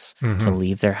spirits to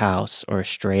leave their house or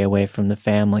stray away from the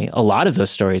family. A lot of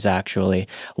those stories, actually.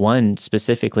 One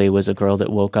specifically was a girl that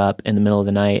woke up in the middle of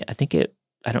the night.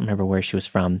 I don't remember where she was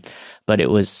from, but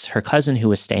it was her cousin who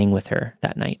was staying with her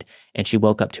that night. And she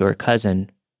woke up to her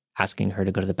cousin asking her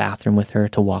to go to the bathroom with her,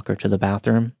 to walk her to the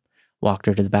bathroom, walked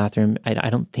her to the bathroom. I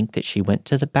don't think that she went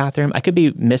to the bathroom. I could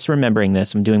be misremembering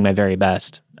this. I'm doing my very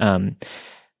best.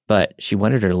 But she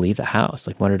wanted her to leave the house,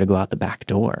 like wanted her to go out the back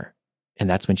door. And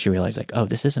that's when she realized, like, oh,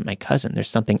 this isn't my cousin. There's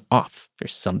something off.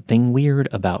 There's something weird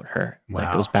about her. Wow.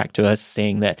 That goes back to us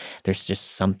saying that there's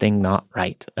just something not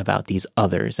right about these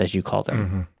others, as you call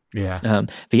them. Yeah.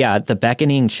 But yeah, the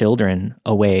beckoning children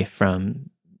away from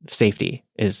safety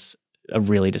is a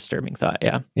really disturbing thought.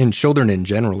 Yeah. And children in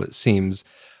general, it seems,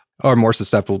 are more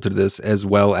susceptible to this, as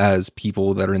well as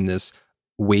people that are in this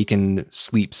wakened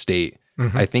sleep state.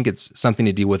 I think it's something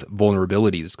to do with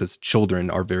vulnerabilities, because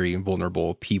children are very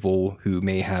vulnerable. People who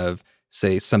may have,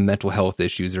 say, some mental health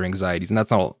issues or anxieties. And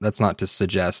that's not to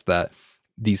suggest that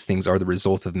these things are the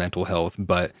result of mental health,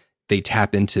 but they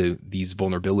tap into these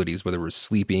vulnerabilities, whether we're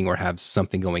sleeping or have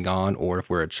something going on, or if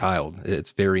we're a child. It's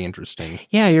very interesting.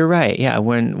 Yeah, you're right. Yeah,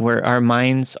 when our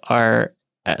minds are,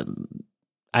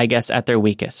 I guess, at their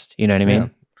weakest. You know what I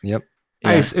mean? Yeah. Yep.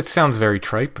 Yeah. It sounds very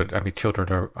trite, but I mean,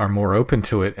 children are more open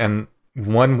to it. And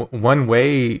one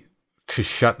way to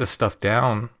shut the stuff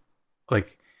down,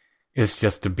 like, is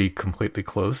just to be completely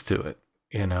close to it,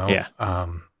 Yeah.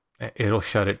 It'll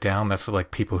shut it down. That's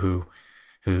like people who,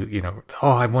 oh,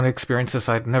 I want to experience this.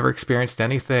 I've never experienced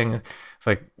anything. It's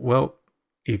like, well,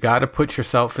 you got to put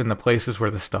yourself in the places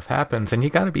where this stuff happens, and you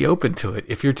got to be open to it.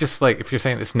 If you're just like, if you're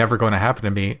saying it's never going to happen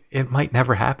to me, it might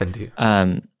never happen to you.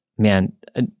 Man,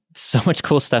 so much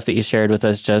cool stuff that you shared with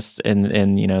us just in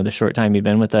the short time you've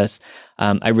been with us.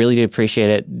 I really do appreciate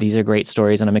it. These are great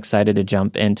stories, and I'm excited to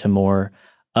jump into more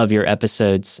of your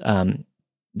episodes.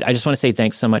 I just want to say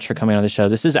thanks so much for coming on the show.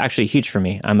 This is actually huge for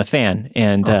me. I'm a fan.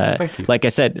 And thank you. Like I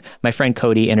said, my friend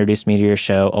Cody introduced me to your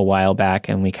show a while back,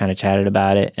 and we kind of chatted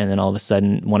about it. And then all of a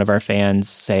sudden, one of our fans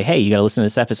say, hey, you got to listen to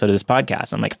this episode of this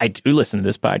podcast. I'm like, I do listen to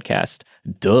this podcast.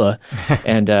 Duh.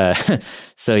 And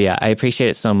so, yeah, I appreciate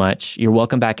it so much. You're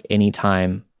welcome back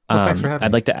anytime. Well, thanks for having me.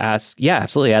 I'd like to ask,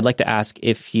 absolutely. I'd like to ask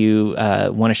if you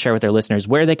want to share with our listeners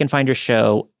where they can find your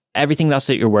show, everything else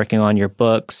that you're working on, your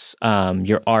books,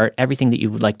 your art, everything that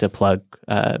you would like to plug,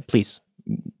 please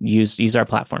use our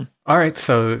platform. All right.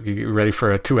 So you ready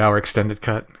for a 2-hour extended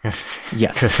cut?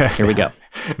 Yes. Here we go.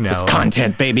 No, it's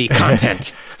content, baby.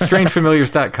 Content.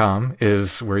 Strangefamiliars.com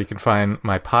is where you can find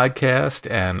my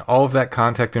podcast, and all of that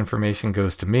contact information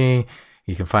goes to me.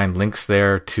 You can find links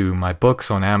there to my books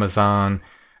on Amazon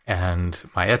and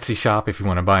my Etsy shop. If you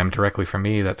want to buy them directly from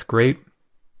me, that's great.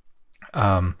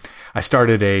 I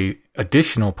started a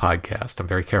additional podcast. I'm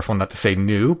very careful not to say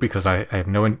new, because I have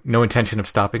no intention of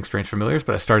stopping Strange Familiars,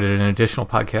 but I started an additional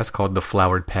podcast called The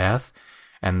Flowered Path,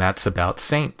 and that's about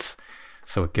saints.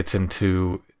 So it gets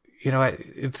into,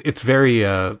 it's very,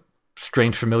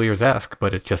 strange familiars-esque,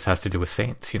 but it just has to do with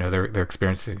saints. They're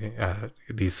experiencing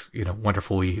these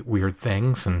wonderfully weird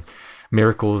things and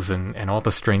miracles and all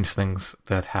the strange things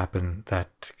that happen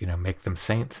that make them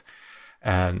saints.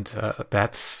 And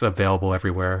that's available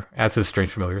everywhere, as is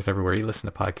Strange Familiars, everywhere you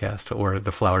listen to podcasts, or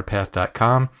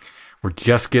thefloweredpath.com. We're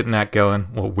just getting that going.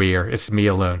 Well, it's me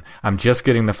alone. I'm just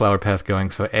getting the Flowered Path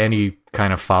going. So any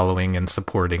kind of following and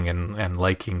supporting and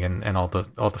liking and all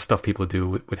the stuff people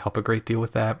do would help a great deal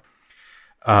with that.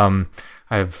 I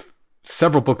have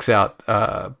several books out.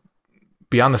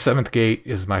 Beyond the Seventh Gate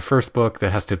is my first book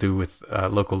that has to do with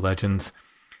local legends.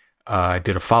 I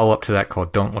did a follow-up to that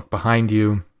called Don't Look Behind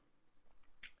You.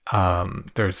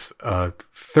 There's a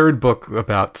third book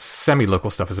about semi-local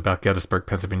stuff is about Gettysburg,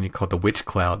 Pennsylvania, called The Witch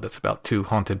Cloud. That's about 2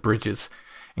 haunted bridges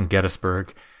in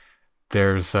Gettysburg.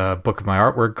 There's a book of my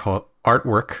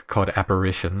artwork called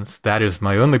Apparitions. That is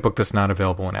my only book that's not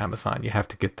available on Amazon. You have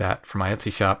to get that from my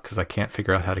Etsy shop because I can't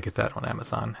figure out how to get that on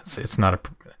Amazon. It's not a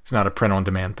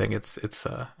print-on-demand thing.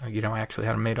 I actually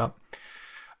had them made up.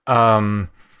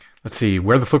 Let's see,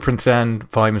 Where the Footprints End,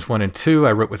 volumes 1 and 2,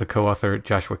 I wrote with a co-author,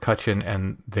 Joshua Cutchin,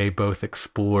 and they both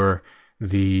explore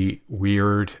the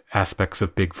weird aspects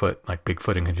of Bigfoot, like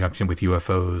Bigfoot in conjunction with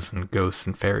UFOs and ghosts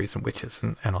and fairies and witches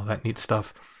and all that neat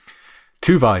stuff.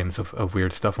 2 volumes of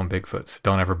weird stuff on Bigfoot. So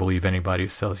don't ever believe anybody who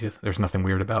tells you there's nothing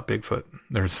weird about Bigfoot.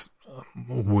 There's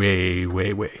way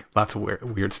lots of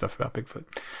weird stuff about Bigfoot.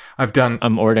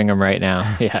 I'm ordering them right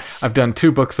now. Yes. I've done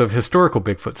 2 books of historical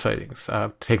Bigfoot sightings,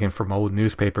 taken from old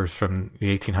newspapers from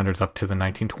the 1800s up to the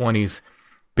 1920s.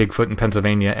 Bigfoot in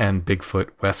Pennsylvania and Bigfoot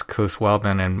West Coast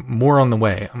Wildman, and more on the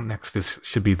way. Next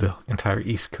should be the entire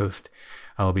East Coast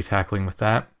I'll be tackling with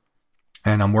that.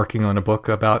 And I'm working on a book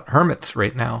about hermits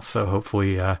right now. So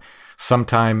hopefully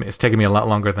sometime, it's taken me a lot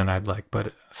longer than I'd like,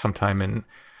 but sometime in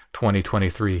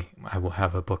 2023, I will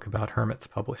have a book about hermits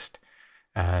published.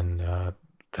 And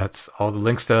that's all the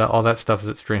links to all that stuff is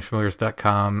at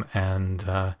strangefamiliars.com.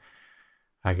 And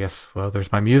I guess,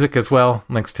 there's my music as well.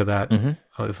 Links to that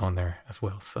is on there as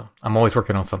well. So I'm always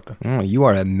working on something. Oh, you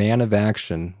are a man of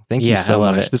action. Thank you so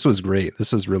much. This was great.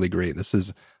 This was really great. This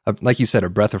is, like you said, a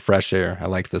breath of fresh air. I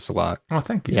liked this a lot. Oh,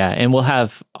 thank you. Yeah, and we'll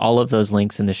have all of those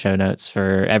links in the show notes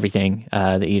for everything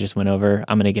that you just went over.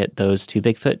 I'm going to get those 2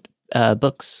 Bigfoot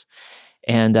books.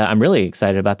 And I'm really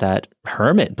excited about that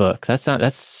hermit book.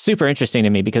 That's super interesting to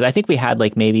me because I think we had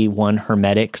like maybe one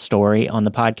hermetic story on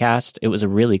the podcast. It was a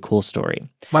really cool story.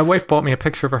 My wife bought me a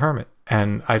picture of a hermit,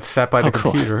 and I sat by the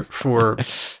computer for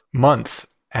months.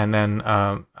 And then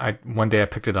one day I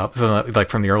picked it up,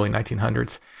 like from the early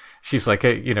 1900s. She's like,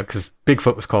 hey, because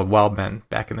Bigfoot was called Wild Man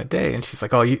back in the day. And she's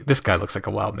like, oh, this guy looks like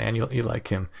a wild man. You like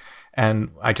him. And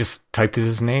I just typed in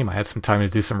his name. I had some time to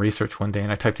do some research one day, and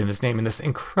I typed in his name, and this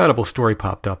incredible story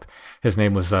popped up. His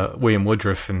name was William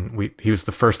Woodruff, and he was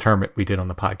the first hermit we did on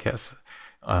the podcast.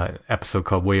 Episode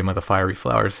called William of the Fiery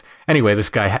Flowers. Anyway, this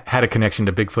guy had a connection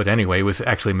to Bigfoot anyway. He was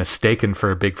actually mistaken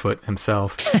for a Bigfoot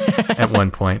himself at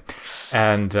one point.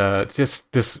 And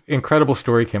just this incredible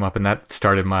story came up, and that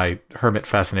started my hermit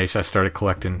fascination. I started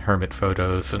collecting hermit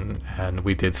photos, and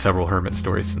we did several hermit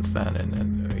stories since then.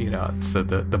 And so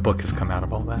the book has come out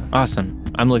of all that. Awesome.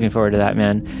 I'm looking forward to that,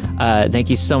 man. Thank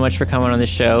you so much for coming on the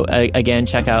show. Again,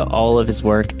 check out all of his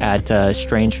work at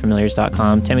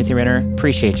strangefamiliars.com. Timothy Renner,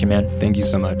 appreciate you, man. Thank you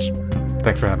so much.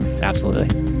 Thanks for having me. Absolutely.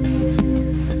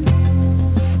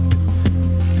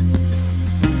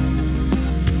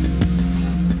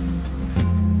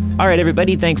 All right,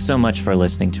 everybody, thanks so much for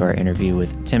listening to our interview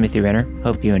with Timothy Renner.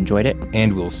 Hope you enjoyed it.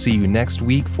 And we'll see you next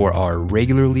week for our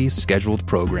regularly scheduled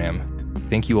program.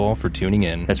 Thank you all for tuning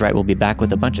in. That's right. We'll be back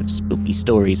with a bunch of spooky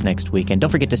stories next week. And don't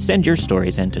forget to send your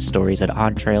stories in to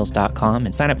stories@oddtrails.com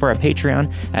and sign up for our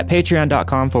Patreon at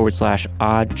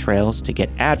patreon.com/oddtrails to get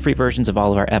ad-free versions of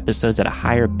all of our episodes at a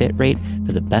higher bit rate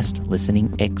for the best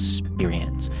listening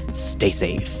experience. Stay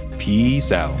safe.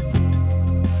 Peace out.